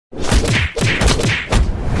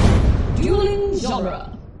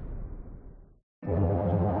genre.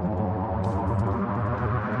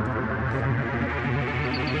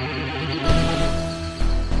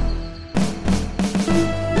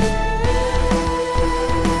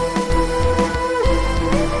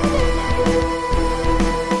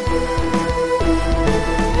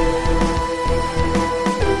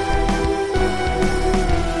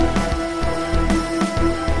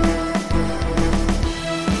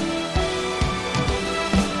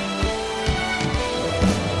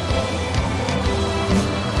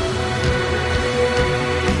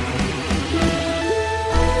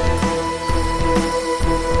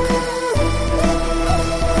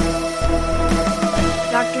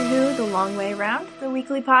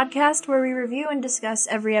 Weekly podcast where we review and discuss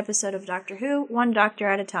every episode of Doctor Who, one doctor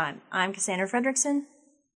at a time. I'm Cassandra Fredrickson.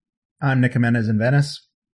 I'm Nick Jimenez in Venice.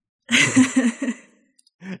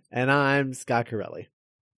 And I'm Scott Corelli.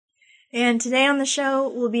 And today on the show,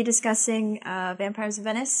 we'll be discussing Vampires of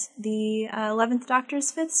Venice, the 11th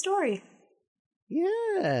Doctor's 5th story.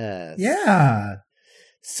 Yes. Yeah.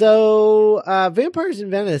 So, Vampires in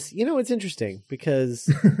Venice, it's interesting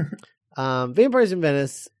because Vampires in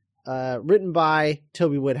Venice... written by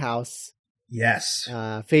Toby Woodhouse. Yes.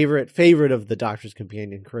 Favorite of the Doctor's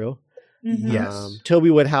Companion crew. Mm-hmm. Yes.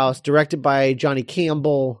 Toby Woodhouse, directed by Johnny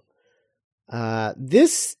Campbell.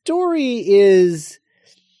 This story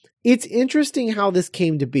it's interesting how this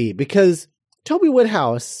came to be because Toby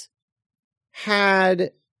Woodhouse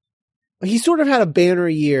he sort of had a banner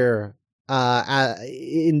year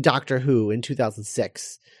in Doctor Who in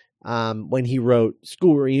 2006 when he wrote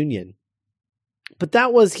School Reunion. But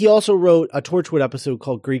he also wrote a Torchwood episode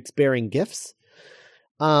called Greeks Bearing Gifts.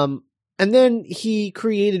 And then he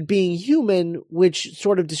created Being Human, which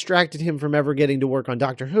sort of distracted him from ever getting to work on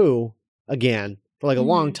Doctor Who again for like a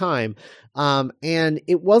long time. And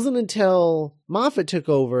it wasn't until Moffat took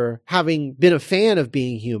over, having been a fan of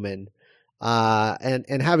Being Human,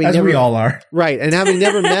 and having as we all are. Right. And having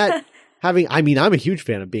never met, I'm a huge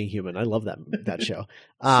fan of Being Human. I love that show.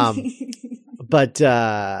 But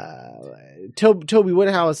Toby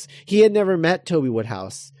Woodhouse, he had never met Toby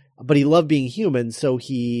Woodhouse, but he loved Being Human, so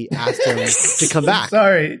he asked him to come back.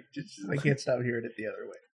 Sorry, I can't stop hearing it the other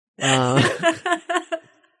way.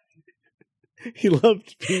 He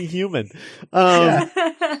loved Being Human. Yeah.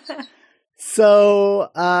 So,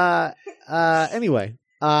 anyway,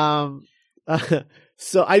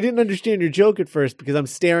 so I didn't understand your joke at first because I'm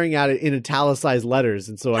staring at it in italicized letters,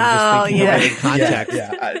 and so I'm just thinking about it in context.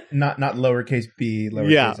 Yeah. Not lowercase b,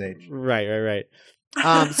 lowercase h. Right.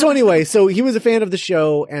 So anyway, so he was a fan of the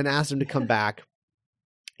show and asked him to come back.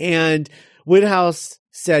 And Woodhouse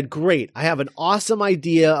said, "Great, I have an awesome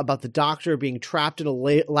idea about the Doctor being trapped in a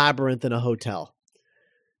labyrinth in a hotel."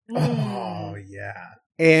 Oh, yeah.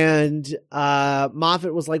 And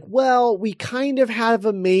Moffat was like, well, we kind of have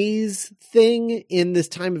a maze thing in this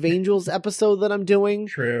Time of Angels episode that I'm doing.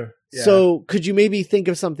 True. Yeah. So could you maybe think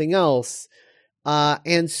of something else?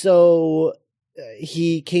 And so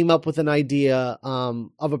he came up with an idea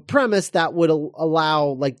of a premise that would allow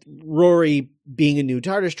like Rory being a new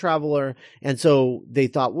TARDIS traveler. And so they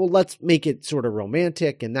thought, well, let's make it sort of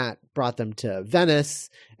romantic. And that brought them to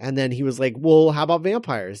Venice. And then he was like, well, how about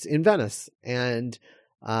vampires in Venice? And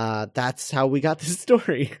that's how we got this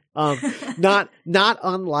story. Not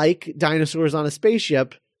unlike Dinosaurs on a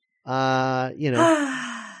Spaceship, the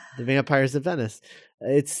Vampires of Venice.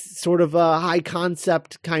 It's sort of a high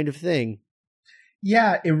concept kind of thing.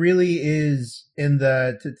 Yeah, it really is.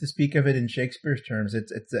 To speak of it in Shakespeare's terms,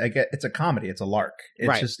 it's a comedy. It's a lark. It's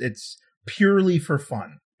right. It's purely for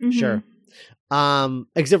fun. Mm-hmm. Sure.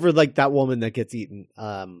 Except for like that woman that gets eaten.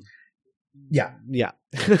 Yeah.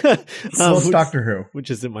 Well, it's Doctor Who, which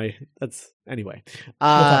isn't anyway. We'll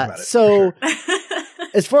talk about it, So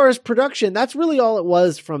as far as production, that's really all it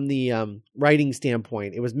was from the writing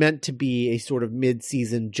standpoint. It was meant to be a sort of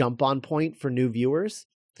mid-season jump on point for new viewers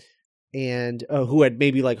and who had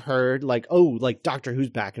maybe like heard like, oh, like Doctor Who's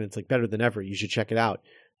back and it's like better than ever. You should check it out.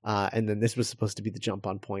 And then this was supposed to be the jump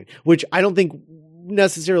on point, which I don't think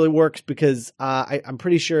necessarily works because I'm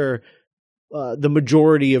pretty sure the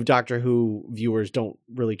majority of Doctor Who viewers don't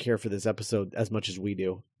really care for this episode as much as we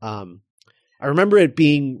do. I remember it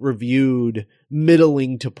being reviewed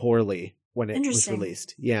middling to poorly when it was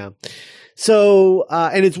released. Yeah. So,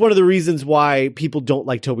 and it's one of the reasons why people don't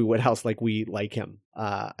like Toby Woodhouse like we like him.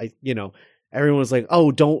 Everyone was like,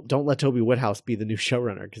 oh, don't let Toby Woodhouse be the new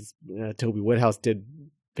showrunner because Toby Woodhouse did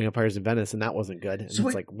Vampires in Venice and that wasn't good. And it's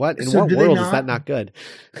like, what? In what world is that not good?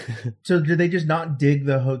 So did they just not dig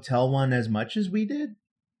the hotel one as much as we did?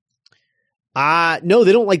 No,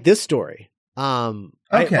 they don't like this story.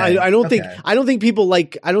 Okay. I don't think Okay. I don't think people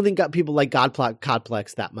like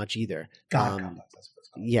Godplex that much either. God complex. That's what it's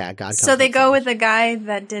called. Yeah, God. So they Complex go is- with the guy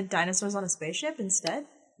that did Dinosaurs on a Spaceship instead?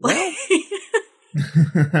 Well,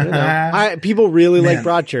 people really like Man.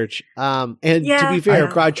 Broadchurch. And to Yeah, be fair, I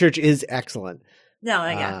know. Broadchurch is excellent. No,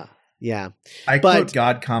 yeah. Yeah. I But- quote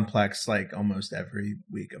God complex like almost every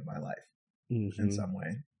week of my life in Mhm. some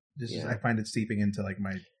way. Just Yeah. I find it seeping into like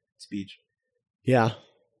my speech. Yeah.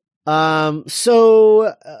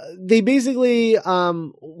 So they basically,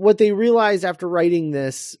 what they realized after writing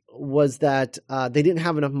this was that, they didn't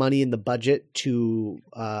have enough money in the budget to,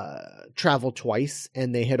 travel twice,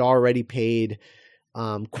 and they had already paid,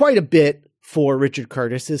 quite a bit for Richard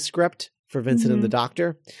Curtis's script for Vincent and the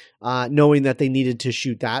Doctor, knowing that they needed to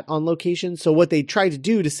shoot that on location. So what they tried to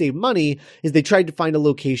do to save money is they tried to find a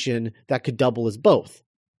location that could double as both.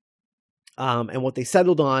 And what they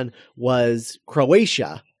settled on was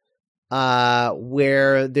Croatia,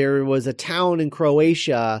 where there was a town in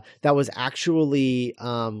Croatia that was actually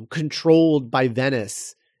controlled by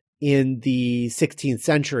Venice in the 16th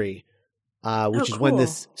century, which is when cool.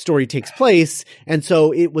 this story takes place. And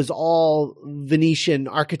so it was all Venetian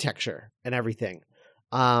architecture and everything.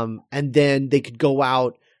 And then they could go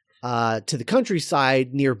out to the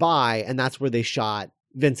countryside nearby, and that's where they shot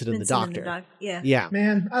Vincent and the Doctor. Yeah.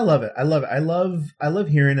 Man, I love it. I love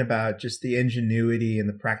hearing about just the ingenuity and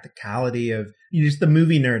the practicality of just the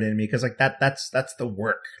movie nerd in me, because like that's the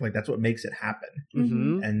work. Like that's what makes it happen.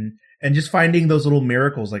 Mm-hmm. And just finding those little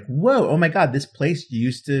miracles, like, whoa, oh my God, this place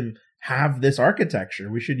used to have this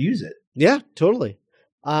architecture. We should use it. Yeah, totally.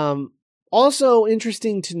 Also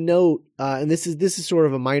interesting to note, and this is sort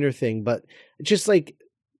of a minor thing, but just like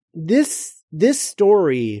this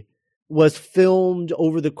story was filmed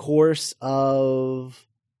over the course of,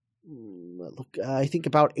 I think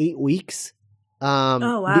about 8 weeks.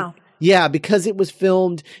 Oh, wow. Because it was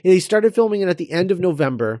filmed, they started filming it at the end of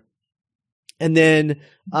November, and then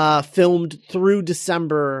filmed through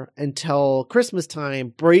December until Christmas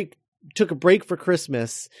time, took a break for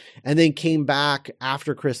Christmas, and then came back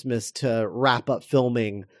after Christmas to wrap up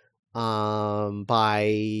filming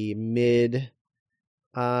by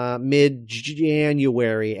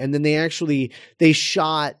mid-January. And then they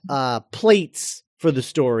shot plates for the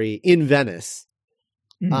story in Venice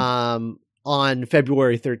on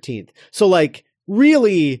February 13th. So like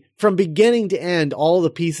really from beginning to end, all the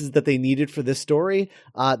pieces that they needed for this story,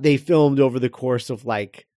 they filmed over the course of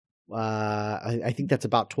like, I think that's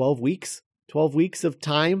about 12 weeks of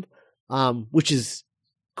time, which is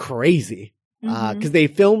crazy. Cause they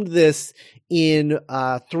filmed this in,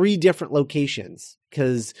 3 different locations.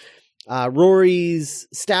 Cause, Rory's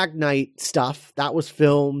Stag Night stuff that was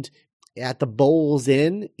filmed at the Bowls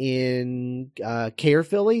Inn in,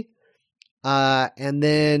 Caerphilly. And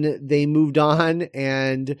then they moved on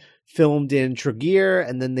and filmed in Tregear,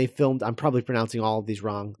 and then they filmed, I'm probably pronouncing all of these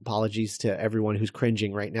wrong. Apologies to everyone who's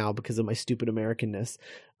cringing right now because of my stupid Americanness.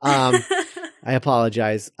 I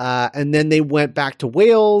apologize. And then they went back to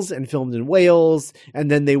Wales and filmed in Wales, and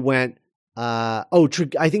then they went, I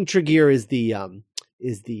think Tregear is the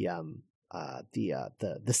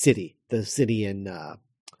city in,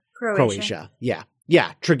 Croatia. Yeah.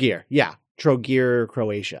 Tregear. Yeah. Trogear,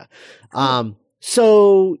 Croatia.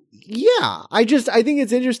 So yeah, I think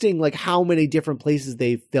it's interesting, like how many different places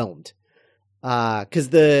they filmed. Cause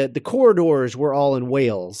the corridors were all in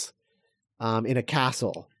Wales, in a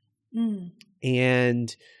castle.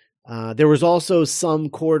 And, there was also some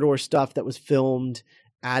corridor stuff that was filmed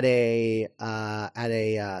at a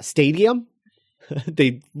stadium.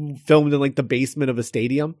 They filmed in like the basement of a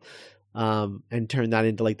stadium. And turned that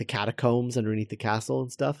into like the catacombs underneath the castle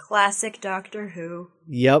and stuff. Classic Doctor Who.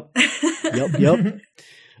 Yep.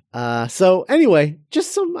 So anyway,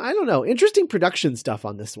 just some, I don't know, interesting production stuff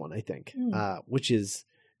on this one, I think, which is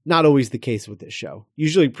not always the case with this show.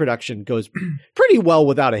 Usually production goes pretty well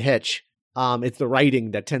without a hitch. It's the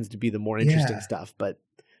writing that tends to be the more interesting stuff, but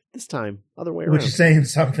this time, other way around. Which is saying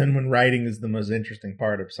something when writing is the most interesting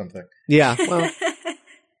part of something. Yeah, well.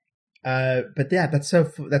 But yeah, that's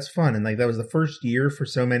fun. And like, that was the first year for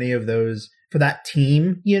so many of those, for that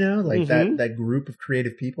team, you know, like that group of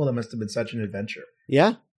creative people, that must have been such an adventure.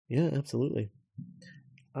 Yeah, absolutely.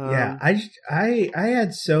 Yeah. I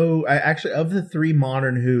actually, of the 3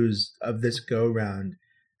 modern Who's of this go round,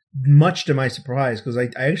 much to my surprise, because I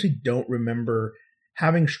actually don't remember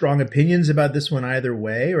having strong opinions about this one either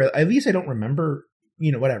way, or at least I don't remember,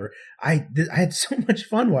 you know, whatever. I had so much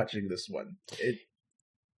fun watching this one.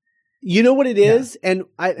 You know what it is, and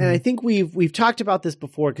I think we've talked about this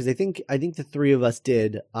before, because I think the 3 of us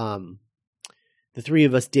did. the three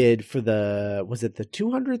of us did for was it the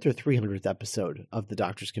 200th or 300th episode of The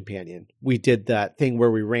Doctor's Companion? We did that thing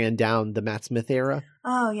where we ran down the Matt Smith era.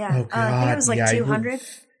 Oh, yeah. Oh, I think it was like 200.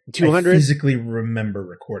 200? I physically remember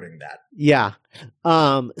recording that. Yeah.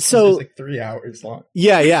 So it was like 3 hours long.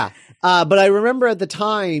 Yeah. But I remember at the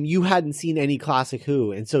time you hadn't seen any Classic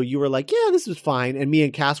Who. And so you were like, yeah, this was fine. And me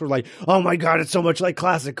and Cass were like, oh my God, it's so much like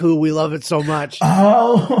Classic Who. We love it so much.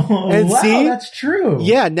 Oh, and wow, see? That's true.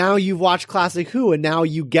 Yeah. Now you've watched Classic Who and now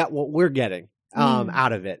you get what we're getting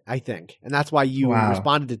out of it, I think. And that's why you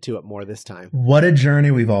responded to it more this time. What a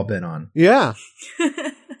journey we've all been on. Yeah.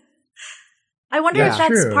 I wonder if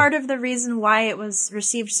that's part of the reason why it was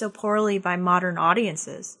received so poorly by modern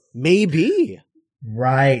audiences. Maybe.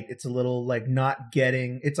 Right. It's a little like not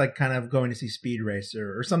getting, it's like kind of going to see Speed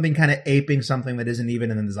Racer or something kind of aping something that isn't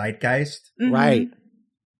even in the zeitgeist. Mm-hmm.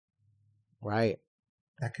 Right.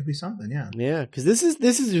 That could be something, yeah. Yeah, because this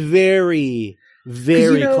is very,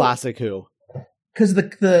 very Classic Who. Because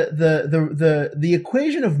the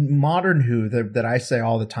equation of modern Who that I say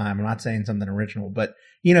all the time, I'm not saying something original, but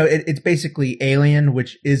it's basically Alien,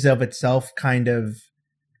 which is of itself kind of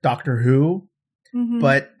Doctor Who. Mm-hmm.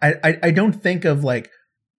 But I don't think of like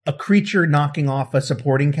a creature knocking off a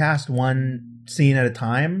supporting cast one scene at a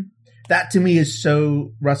time. That to me is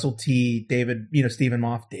so Russell T. David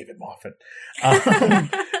Moffat.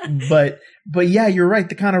 But yeah, you're right.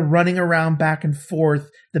 The kind of running around back and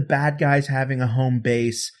forth, the bad guys having a home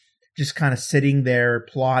base, just kind of sitting there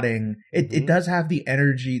plotting. It does have the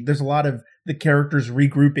energy. There's a lot of the characters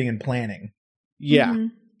regrouping and planning. Yeah. Mm-hmm.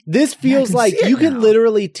 This feels like you can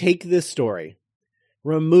literally take this story,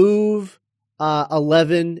 remove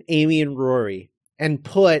 11, Amy and Rory, and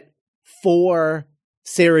put 4,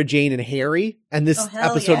 Sarah Jane and Harry, and this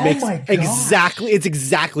episode makes it's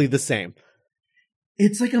exactly the same.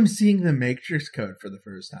 It's like I'm seeing the Matrix Code for the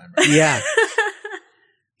first time. Right? Yeah.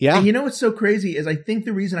 Yeah. And what's so crazy is I think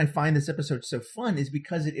the reason I find this episode so fun is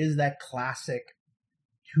because it is that classic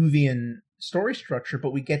Whovian story structure,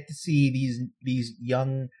 but we get to see these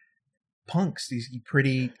young punks, these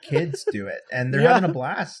pretty kids do it, and they're having a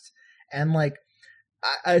blast. And like,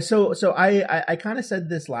 I kind of said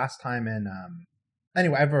this last time, and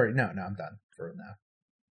anyway, I've already I'm done for now.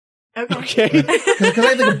 Okay.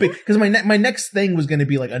 Because my next thing was going to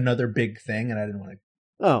be like another big thing, and I didn't want to.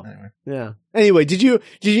 Oh, anyway. Yeah. Anyway, do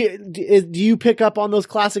you pick up on those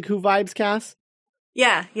Classic Who vibes, Cass?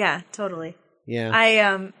 Yeah, totally.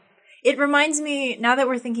 Yeah. It reminds me, now that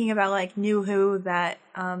we're thinking about like new Who that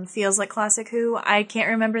feels like Classic Who, I can't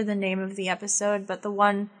remember the name of the episode, but the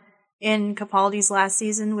one in Capaldi's last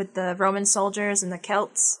season with the Roman soldiers and the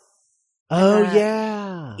Celts. Oh,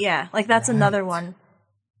 yeah. Yeah, like that's another one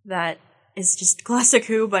that is just Classic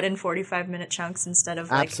Who, but in 45-minute chunks instead of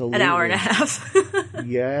like an hour and a half.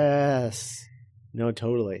 Yes. No,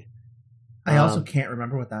 totally. I also can't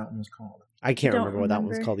remember what that one was called. I can't remember what that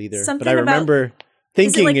one's called either. But I remember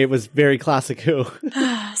thinking it was very Classic Who.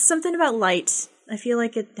 Something about light. I feel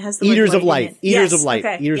like it has the Eaters of Light. Eaters of Light.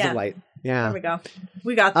 Okay, Eaters of Light. Yeah. There we go.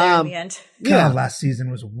 We got there in the end. God, last season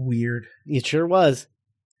was weird. It sure was.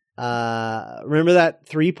 Remember that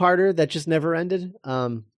 3-parter that just never ended?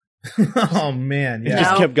 Oh man, yeah. It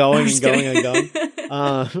just kept going and going and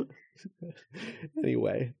going.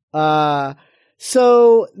 Anyway.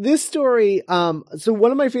 So this story, so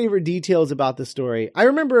one of my favorite details about the story, I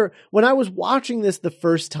remember when I was watching this the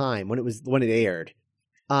first time when it aired,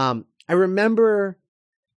 I remember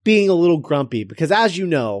being a little grumpy because, as you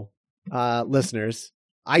know, listeners,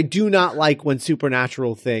 I do not like when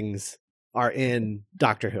supernatural things are in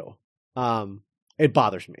Doctor Who. It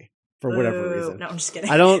bothers me for whatever reason. No, I'm just kidding.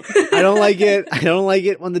 I don't like it. I don't like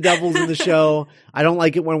it when the devil's in the show. I don't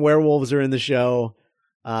like it when werewolves are in the show.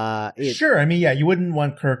 Sure. I mean, yeah, you wouldn't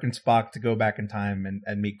want Kirk and Spock to go back in time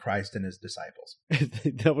and meet Christ and his disciples.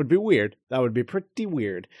 That would be weird. That would be pretty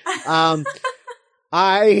weird.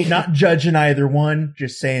 I not judging either one,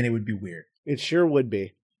 just saying it would be weird. It sure would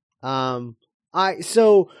be.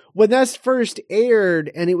 So when this first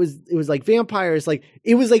aired and it was like vampires, like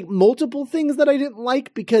it was like multiple things that I didn't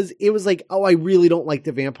like because it was like, oh, I really don't like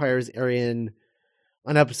the vampires are in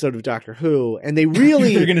an episode of Doctor Who. And they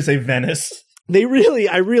really, they're going to say Venice. I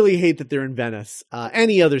really hate that they're in Venice.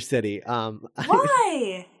 Any other city.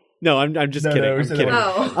 Why? No, I'm just kidding. I'm kidding.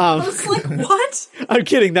 Oh. I was like, what? I'm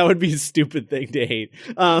kidding. That would be a stupid thing to hate.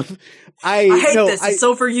 I hate this. It's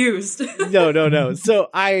overused. No. So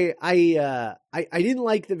I didn't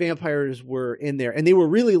like the vampires were in there, and they were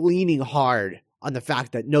really leaning hard on the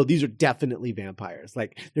fact that no, these are definitely vampires.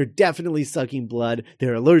 Like they're definitely sucking blood.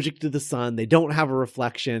 They're allergic to the sun. They don't have a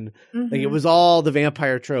reflection. Mm-hmm. Like it was all the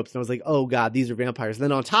vampire tropes. And I was like, oh God, these are vampires. And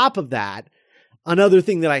then on top of that, Another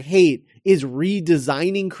thing that I hate is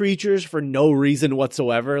redesigning creatures for no reason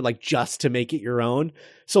whatsoever, like just to make it your own.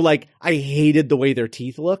 So like I hated the way their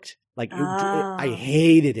teeth looked. Like I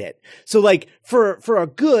hated it. So like for a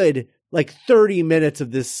good like 30 minutes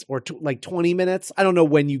of this or like 20 minutes, I don't know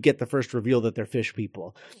when you get the first reveal that they're fish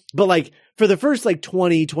people, but like for the first like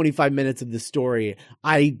 20-25 minutes of this story,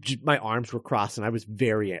 my arms were crossed and I was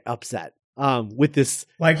very upset with this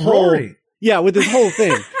like Rory. Yeah, with this whole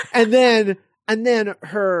thing. And then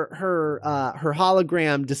her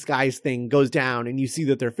hologram disguise thing goes down and you see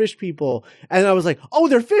that they're fish people. And I was like, oh,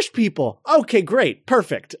 they're fish people. Okay, great.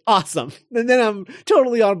 Perfect. Awesome. And then I'm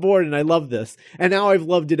totally on board and I love this. And now I've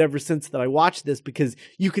loved it ever since that I watched this because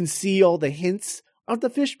you can see all the hints of the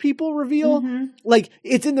fish people reveal. Mm-hmm. Like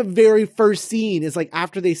it's in the very first scene. It's like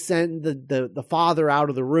after they send the father out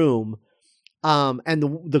of the room.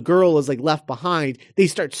 And the girl is like left behind. They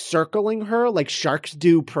start circling her like sharks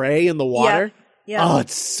do prey in the water. Yeah. Oh,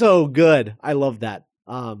 it's so good. I love that.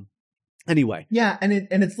 Anyway. Yeah. And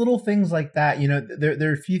it's little things like that. You know,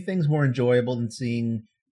 there are a few things more enjoyable than seeing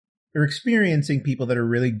or experiencing people that are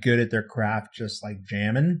really good at their craft, just like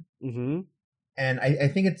jamming. Mm-hmm. And I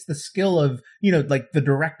think it's the skill of, you know, like the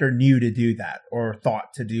director knew to do that or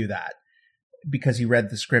thought to do that. Because he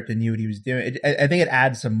read the script and knew what he was doing. I think it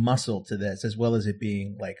adds some muscle to this as well as it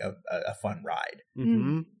being like a fun ride.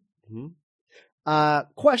 Mm-hmm. Mm-hmm.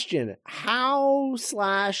 Question: how /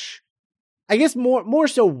 I guess more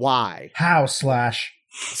so why? How I was going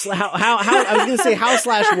to say how /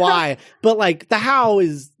 why, but like the how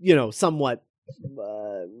is, you know, somewhat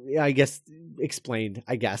I guess explained,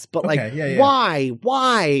 I guess. But like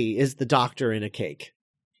why is the doctor in a cake?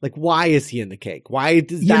 Like, why is he in the cake? Why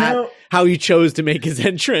is that how he chose to make his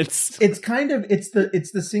entrance? It's kind of, it's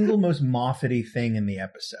the single most Moffat-y thing in the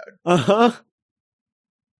episode. Uh-huh.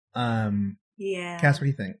 Yeah. Cass, what do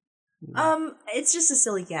you think? It's just a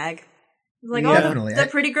silly gag. Like, definitely. The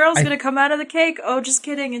pretty girl's gonna come out of the cake. Oh, just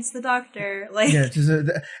kidding. It's the doctor. Like, yeah,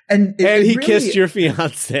 and he really kissed your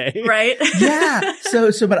fiance, right? Yeah.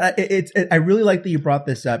 But I really like that you brought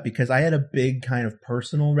this up because I had a big kind of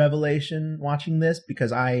personal revelation watching this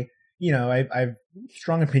because I've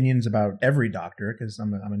strong opinions about every doctor because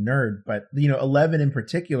I'm a nerd, but 11 in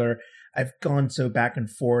particular, I've gone so back and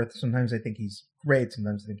forth. Sometimes I think he's great,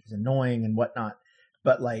 sometimes I think he's annoying and whatnot.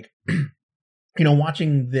 But like.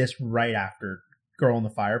 Watching this right after Girl in the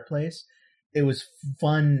Fireplace, it was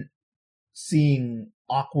fun seeing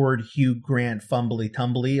awkward Hugh Grant fumbly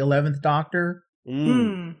tumbly 11th Doctor.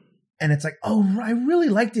 Mm. And it's like, oh, I really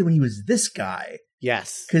liked it when he was this guy.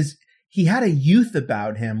 Yes. Because he had a youth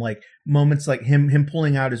about him, like moments like him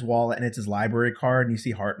pulling out his wallet and it's his library card and you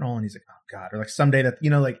see Hartnell and he's like, oh God. Or like someday that,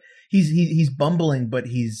 like he's bumbling, but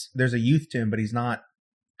there's a youth to him, but he's not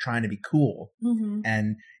trying to be cool. Mm-hmm.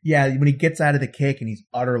 And yeah, when he gets out of the cake and he's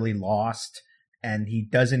utterly lost and he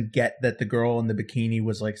doesn't get that the girl in the bikini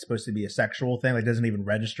was like supposed to be a sexual thing, like doesn't even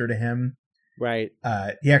register to him. Right.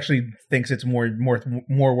 He actually thinks it's more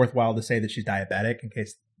worthwhile to say that she's diabetic in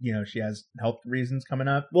case, she has health reasons coming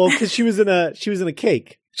up. Well, because she was in a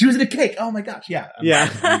cake. She was in a cake. Oh my gosh. Yeah.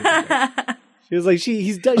 Yeah. She was like,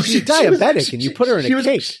 she's diabetic and you put her in a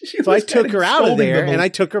cake. So I took her out of there and I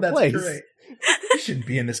took her place. Great. She shouldn't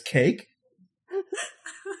be in this cake.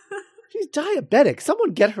 She's diabetic.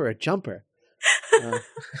 Someone get her a jumper.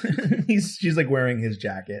 She's like wearing his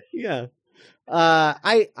jacket. Yeah.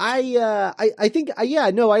 I think,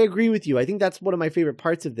 I agree with you. I think that's one of my favorite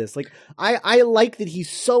parts of this. Like, I like that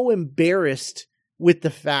he's so embarrassed with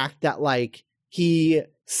the fact that like he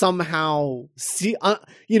somehow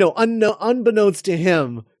unbeknownst to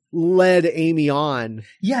him, led Amy on.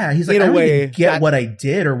 Yeah, he's like, I don't even get what I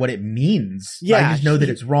did or what it means. Yeah, I just know that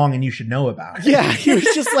it's wrong and you should know about it. Yeah, he was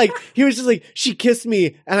just like, she kissed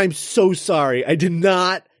me and I'm so sorry.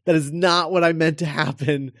 That is not what I meant to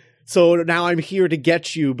happen. So now I'm here to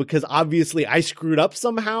get you because obviously I screwed up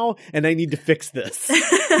somehow and I need to fix this.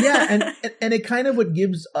 Yeah, and it kind of what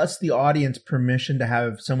gives us, the audience, permission to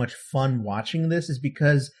have so much fun watching this is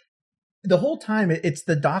because the whole time it's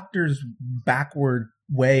the doctor's backward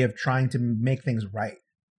way of trying to make things right.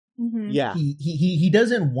 Mm-hmm. Yeah. He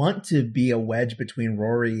doesn't want to be a wedge between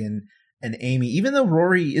Rory and Amy, even though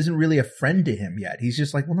Rory isn't really a friend to him yet. He's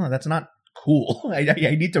just like, well, no, that's not cool. I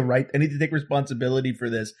need to take responsibility for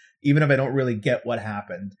this, even if I don't really get what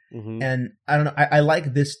happened. Mm-hmm. And I don't know. I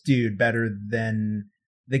like this dude better than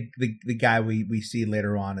the guy we see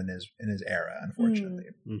later on in his era, unfortunately.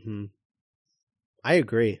 Mm-hmm. I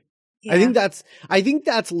agree. Yeah. I think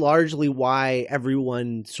that's largely why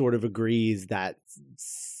everyone sort of agrees that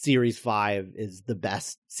series 5 is the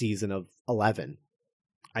best season of 11.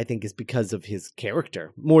 I think is because of his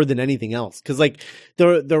character more than anything else. Cause like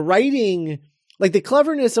the writing, like the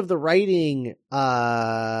cleverness of the writing,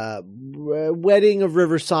 Wedding of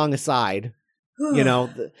River Song aside, you know,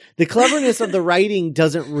 the cleverness of the writing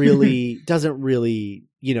doesn't really,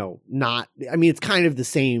 you know, not, I mean, it's kind of the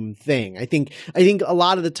same thing. I think a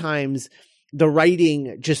lot of the times the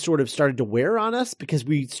writing just sort of started to wear on us because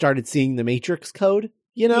we started seeing the Matrix Code.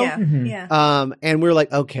 You know? Yeah. Mhm. Yeah. And we're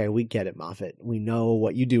like, okay, we get it, Moffat. We know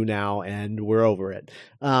what you do now and we're over it.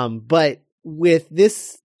 But with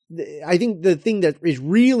this, I think the thing that is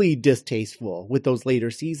really distasteful with those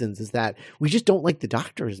later seasons is that we just don't like the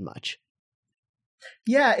Doctor as much.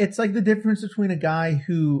 Yeah, it's like the difference between a guy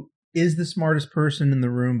who is the smartest person in the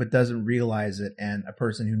room but doesn't realize it and a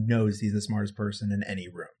person who knows he's the smartest person in any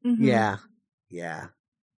room. Mm-hmm. Yeah. Yeah.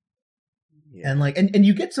 And like, and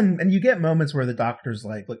you get moments where the Doctor's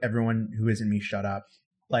like, look, everyone who isn't me, shut up.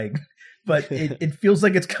 Like, but it feels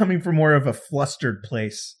like it's coming from more of a flustered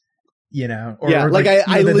place, you know? Or, yeah. or like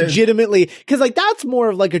I know, legitimately, cause like that's more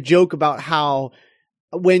of like a joke about how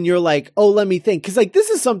when you're like, oh, let me think. Cause like this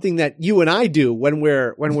is something that you and I do when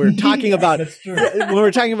we're talking about, that's true. when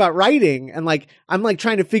we're talking about writing and like, I'm like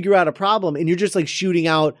trying to figure out a problem and you're just like shooting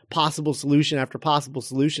out possible solution after possible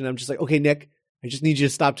solution. I'm just like, okay, Nick, I just need you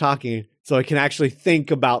to stop talking so I can actually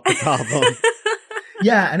think about the problem.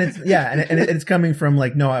 and it's coming from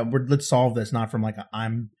like, no, let's solve this, not from like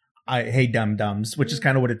hey dum dums, which is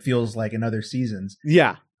kind of what it feels like in other seasons.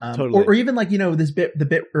 Yeah, totally. Or even like, you know, the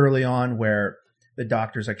bit early on where the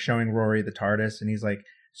Doctor's like showing Rory the TARDIS, and he's like,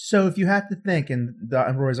 so if you had to think, and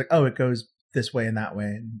Rory's like, oh, it goes this way and that way,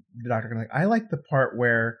 and the Doctor can like, I like the part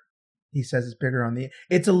where he says it's bigger on the.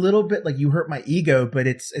 It's a little bit like you hurt my ego, but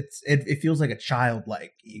it feels like a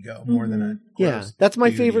childlike ego more than a. Yeah, that's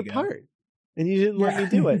my favorite ego. part, and you didn't let me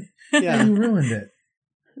do it. Yeah, you ruined it.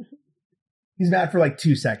 He's mad for like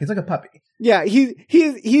 2 seconds, like a puppy. Yeah,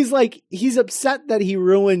 he's like he's upset that he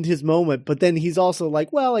ruined his moment, but then he's also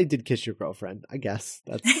like, well, I did kiss your girlfriend. I guess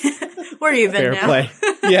that's we're even fair now. Play.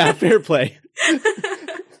 Yeah, fair play.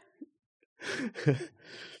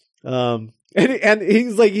 And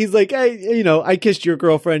he's like, hey, you know, I kissed your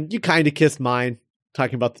girlfriend. You kind of kissed mine.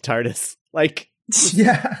 Talking about the TARDIS, like,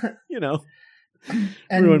 yeah, you know,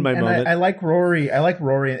 ruined my moment. I like Rory.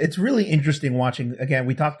 It's really interesting watching. Again,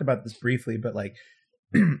 we talked about this briefly, but like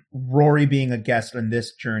Rory being a guest on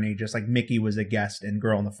this journey, just like Mickey was a guest in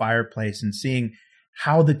Girl in the Fireplace, and seeing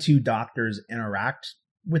how the two Doctors interact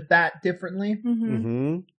with that differently.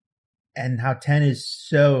 Mm-hmm. And how 10 is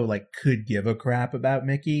so like could give a crap about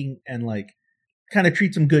Mickey and like kind of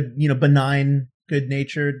treats him good, you know, benign, good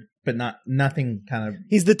natured, but nothing kind of.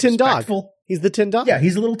 He's the tin respectful. Dog. He's the tin dog. Yeah,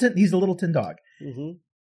 he's a little tin dog. Mm-hmm.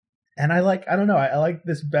 And I don't know, I like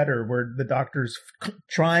this better where the Doctor's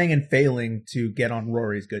trying and failing to get on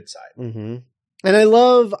Rory's good side. Mm-hmm. And I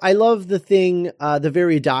love the thing, the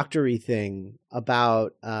very doctor-y thing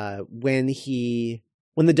about when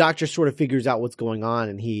the Doctor sort of figures out what's going on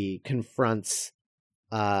and he confronts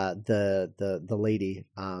the lady,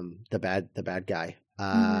 the bad guy.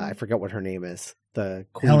 I forget what her name is. The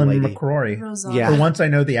Queen Helen lady. McCrory. Rosanna. Yeah. For once I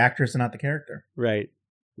know the actress and not the character. Right.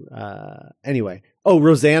 Anyway. Oh,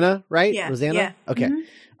 Rosanna, right? Yeah. Rosanna? Yeah. Okay.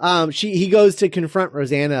 Mm-hmm. He goes to confront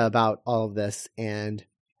Rosanna about all of this, and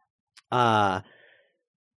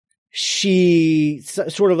she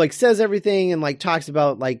sort of like says everything and like talks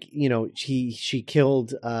about like, you know, she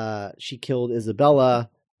killed Isabella,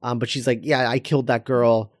 but she's like, yeah, I killed that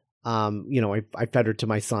girl. You know, I fed her to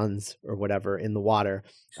my sons or whatever in the water,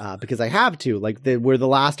 because I have to, like, we're the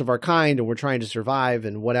last of our kind and we're trying to survive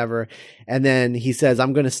and whatever. And then he says,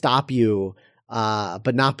 I'm going to stop you.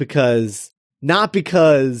 But not because,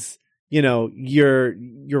 you know, you're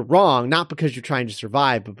wrong, not because you're trying to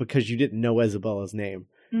survive, but because you didn't know Isabella's name.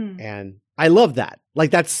 Mm. And I love that. Like,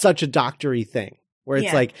 that's such a doctor-y thing where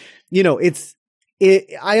it's like, you know,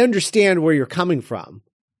 I understand where you're coming from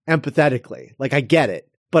empathetically. Like, I get it,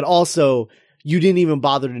 but also you didn't even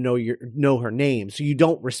bother to know her name. So you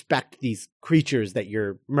don't respect these creatures that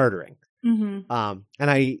you're murdering. Mm-hmm. And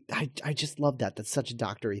I just love that. That's such a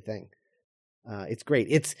doctor-y thing. It's great.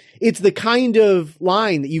 It's the kind of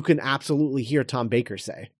line that you can absolutely hear Tom Baker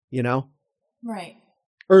say, you know? Right.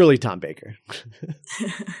 Early Tom Baker.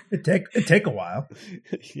 It take a while.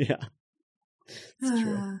 Yeah. It's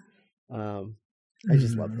true. I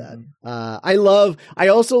just love that. I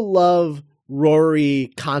also love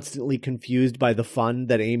Rory constantly confused by the fun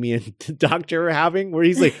that Amy and the Doctor are having, where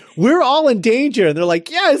he's like, we're all in danger. And they're like,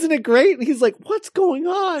 yeah, isn't it great? And he's like, what's going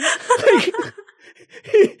on? Like,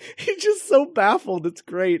 he's just so baffled. It's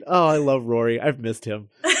great. Oh, I love Rory. I've missed him.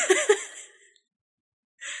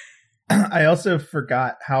 I also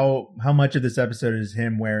forgot how much of this episode is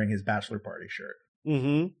him wearing his bachelor party shirt.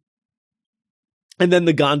 Mm-hmm. And then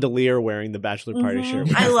the gondolier wearing the bachelor party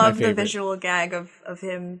shirt. I love the visual gag of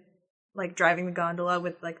him like driving the gondola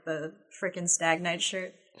with like the freaking Stag Night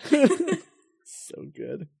shirt. So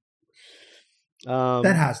good.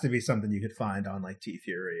 That has to be something you could find on like T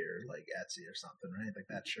Fury or like Etsy or something, right? Like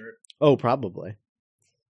that shirt. Oh, probably.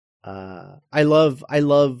 I love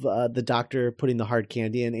the doctor putting the hard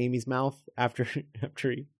candy in Amy's mouth after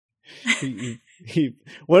he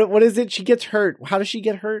what is it? She gets hurt. How does she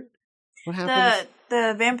get hurt? What happens?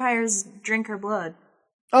 The vampires drink her blood.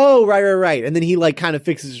 Oh, right. And then he like kind of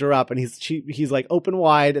fixes her up, and he's like open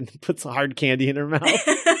wide and puts the hard candy in her mouth.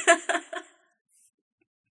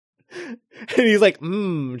 And he's like,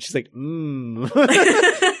 she's like,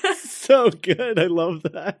 so good. I love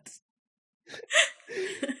that.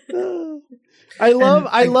 I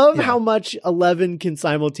love how much 11 can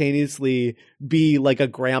simultaneously be like a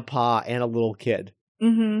grandpa and a little kid.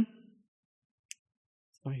 Mm-hmm.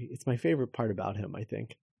 It's my favorite part about him, I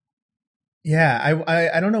think. Yeah,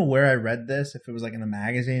 I don't know where I read this, if it was like in a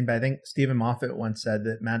magazine, but I think Stephen Moffat once said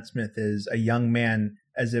that Matt Smith is a young man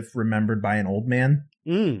as if remembered by an old man.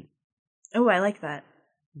 Mm. Oh, I like that.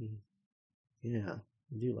 Yeah,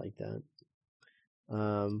 I do like that.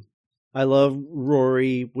 I love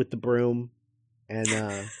Rory with the broom and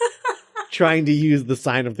trying to use the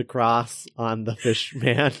sign of the cross on the fish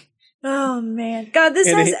man. Oh man, God, this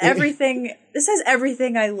has everything. This has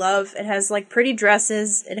everything I love. It has like pretty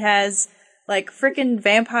dresses. It has like freaking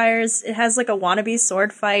vampires. It has like a wannabe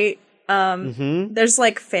sword fight. There's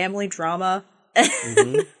like family drama.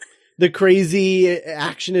 The crazy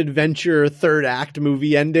action adventure third act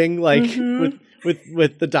movie ending, like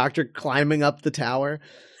with the doctor climbing up the tower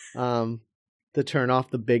to turn off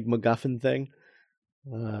the big MacGuffin thing.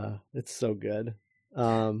 It's so good.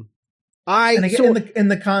 I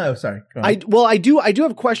do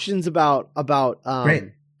have questions about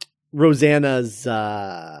Rosanna's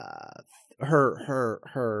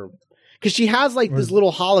her because she has like this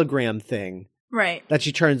little hologram thing, right, that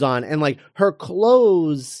she turns on, and like her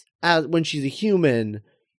clothes as when she's a human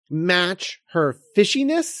match her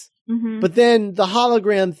fishiness, but then the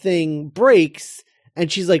hologram thing breaks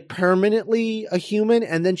and she's like permanently a human,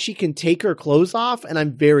 and then she can take her clothes off, and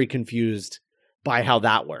I'm very confused by how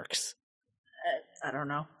that works. I don't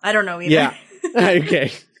know either. Yeah.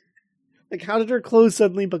 Okay. Like, how did her clothes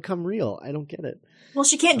suddenly become real? I don't get it. Well,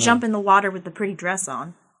 she can't jump in the water with the pretty dress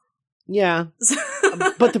on. Yeah.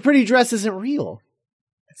 But the pretty dress isn't real.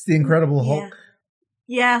 It's the Incredible Hulk.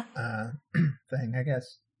 Yeah. Thing, I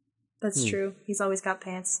guess. That's true. He's always got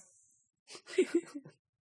pants.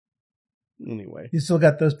 Anyway. You still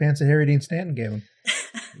got those pants that Harry Dean Stanton gave him.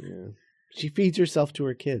 Yeah. She feeds herself to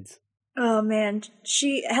her kids. Oh man,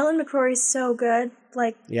 Helen McCrory's so good.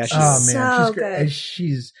 Like, yeah, she's so good.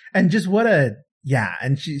 She's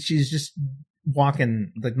just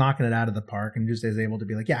walking, like knocking it out of the park, and just is able to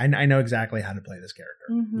be like, yeah, I know exactly how to play this character.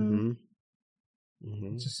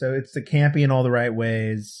 So it's the campy in all the right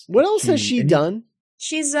ways. What else has she done?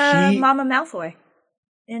 She's Mama Malfoy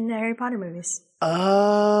in the Harry Potter movies.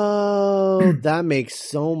 Oh, that makes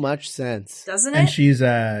so much sense, doesn't it? And she's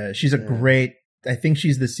a great. I think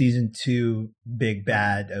she's the season 2 big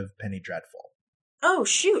bad of Penny Dreadful. Oh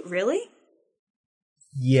shoot! Really?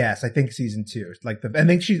 Yes, I think season 2. Like I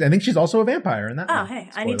think she's also a vampire in that. Oh, hey,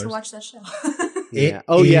 spoilers. I need to watch that show. Yeah.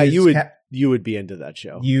 Oh yeah, you would be into that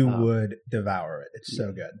show. You would devour it. It's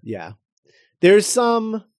so good. Yeah. There's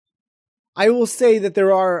some. I will say that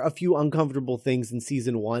there are a few uncomfortable things in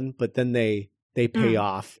season 1, but then they pay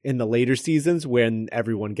off in the later seasons when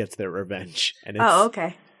everyone gets their revenge. And it's,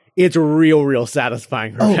 okay. It's real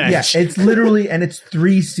satisfying revenge. Oh yeah, it's literally, and it's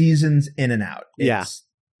 3 seasons in and out. It's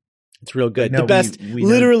real good. The best,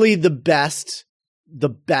 literally the best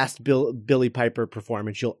Billie Piper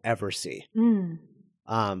performance you'll ever see.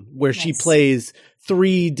 Where she plays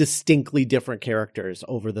 3 distinctly different characters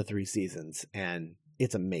over the 3 seasons, and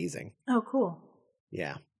it's amazing. Oh, cool.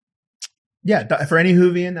 Yeah. Yeah, for any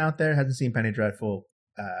Whovian out there who hasn't seen Penny Dreadful,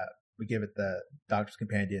 we give it the Doctor's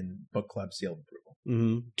Companion Book Club seal of approval.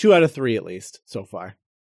 2 out of 3 at least so far.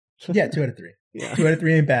 Yeah, 2 out of 3. Yeah. 2 out of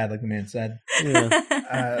 3 ain't bad, like the man said.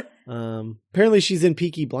 Yeah. Apparently she's in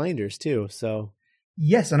Peaky Blinders too, so.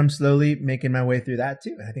 Yes, and I'm slowly making my way through that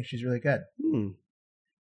too. I think she's really good.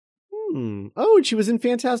 Oh, and she was in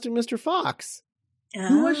Fantastic Mr. Fox.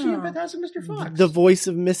 Who was she in Fantastic Mr. Fox? The voice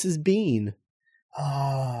of Mrs. Bean.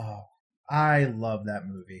 Oh, I love that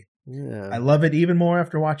movie. Yeah. I love it even more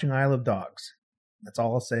after watching Isle of Dogs. That's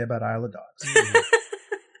all I'll say about Isle of Dogs.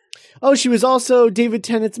 Oh, she was also David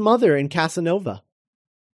Tennant's mother in Casanova.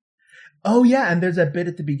 Oh yeah, and there's that bit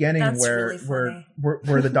at the beginning That's where really funny.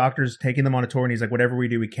 where the doctor's taking them on a tour, and he's like, "Whatever we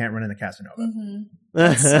do, we can't run in the Casanova." Mm-hmm.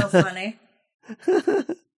 That's so funny.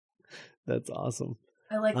 That's awesome.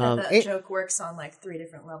 I like that joke works on like 3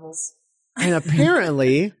 different levels. And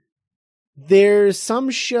apparently, there's some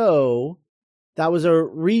show that was a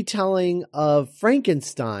retelling of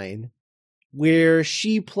Frankenstein where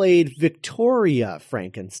she played Victoria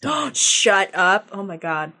Frankenstein. Shut up. Oh my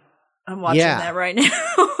God. I'm watching that right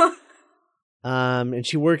now. And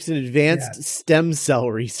she works in advanced stem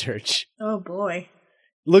cell research. Oh boy.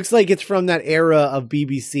 Looks like it's from that era of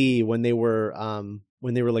BBC when they were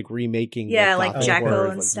like remaking like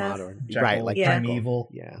Jekyll and stuff. Jekyll, right, like Primeval.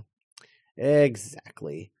 Yeah.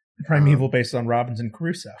 Exactly. Primeval based on Robinson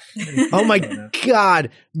Crusoe. Oh my God.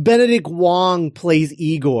 Benedict Wong plays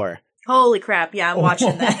Igor. Holy crap. Yeah, I'm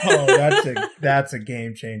watching that. That's a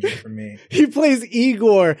game changer for me. He plays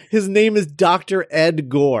Igor. His name is Dr. Ed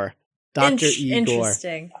Gore. Dr. Igor.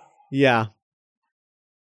 Interesting. Yeah.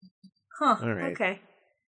 Huh. All right. Okay.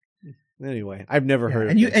 Anyway, I've never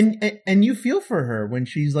heard of this. And you feel for her when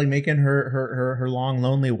she's like making her long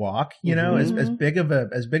lonely walk, you know, as big of a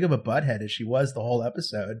butthead as she was the whole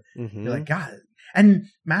episode. Mm-hmm. You're like, God. And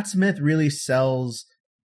Matt Smith really sells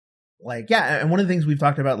and one of the things we've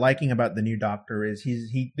talked about liking about the new Doctor is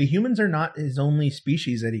the humans are not his only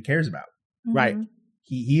species that he cares about. Mm-hmm. Right.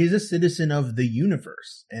 He is a citizen of the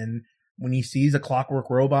universe, and when he sees a clockwork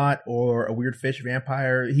robot or a weird fish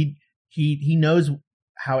vampire, he knows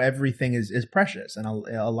how everything is precious and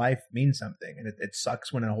a life means something, and it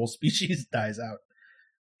sucks when a whole species dies out.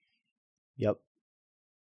 Yep.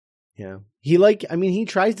 Yeah. He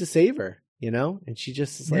tries to save her, you know, and she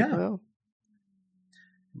just is like, well,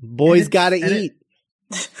 boys gotta eat.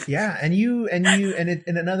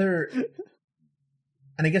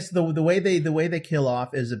 And I guess the way they kill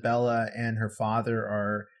off Isabella and her father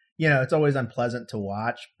are, you know, it's always unpleasant to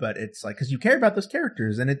watch, but it's like, because you care about those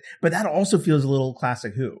characters, but that also feels a little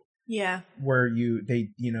classic Who. Yeah. Where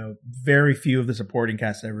very few of the supporting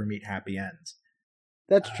cast ever meet happy ends.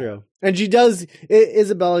 That's true. And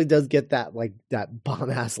Isabella does get that bomb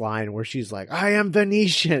ass line where she's like, "I am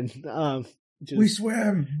Venetian." We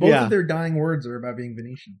swear. Both of their dying words are about being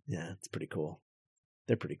Venetian. Yeah, it's pretty cool.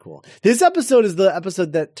 They're pretty cool. This episode is the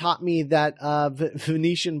episode that taught me that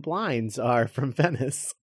Venetian blinds are from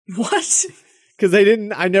Venice. What? Because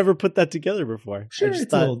I never put that together before. Sure,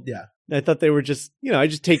 I thought they were just, I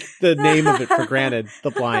just take the name of it for granted,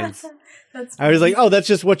 the blinds. That's I was like, oh, that's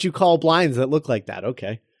just what you call blinds that look like that.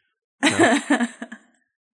 Okay. No.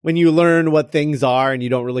 When you learn what things are and you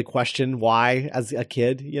don't really question why as a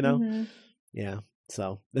kid, you know? Mm-hmm. Yeah.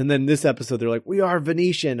 So, and then this episode, they're like, we are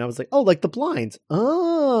Venetian. I was like, oh, like the blinds.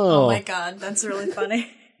 Oh my God. That's really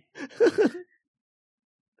funny.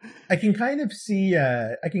 I can kind of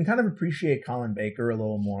appreciate Colin Baker a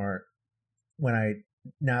little more when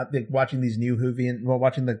watching these new Whovian,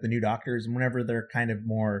 watching the new Doctors, and whenever they're kind of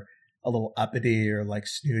more a little uppity or like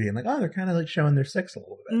snooty, I'm like, oh, they're kind of like showing their sex a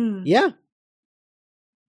little bit. Mm. Yeah.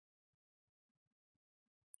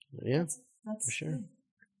 Yeah. That's for sure. Good.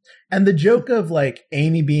 And the joke of like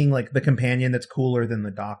Amy being like the companion that's cooler than the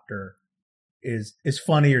Doctor is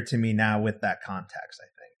funnier to me now with that context, I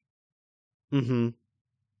think. Mm-hmm.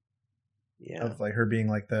 Yeah. Of like her being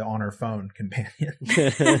like the on her phone companion.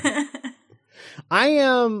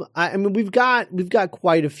 I mean, we've got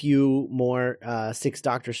quite a few more Sixth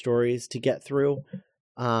Doctor stories to get through.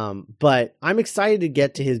 But I'm excited to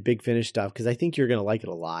get to his Big Finish stuff because I think you're going to like it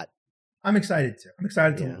a lot. I'm excited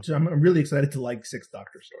to. I'm really excited to like Sixth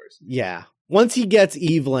Doctor stories. Yeah. Once he gets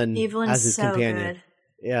Evelyn as his so companion.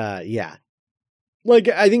 Good. Yeah. Like,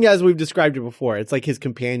 I think as we've described it before, it's like his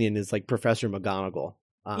companion is like Professor McGonagall.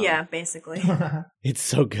 Yeah, basically. It's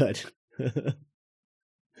so good.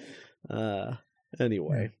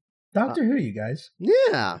 Anyway. Doctor Who, you guys.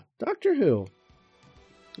 Yeah, Doctor Who.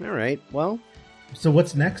 All right, well. So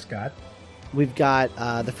what's next, Scott? We've got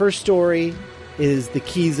the first story is The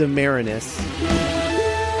Keys of Marinus.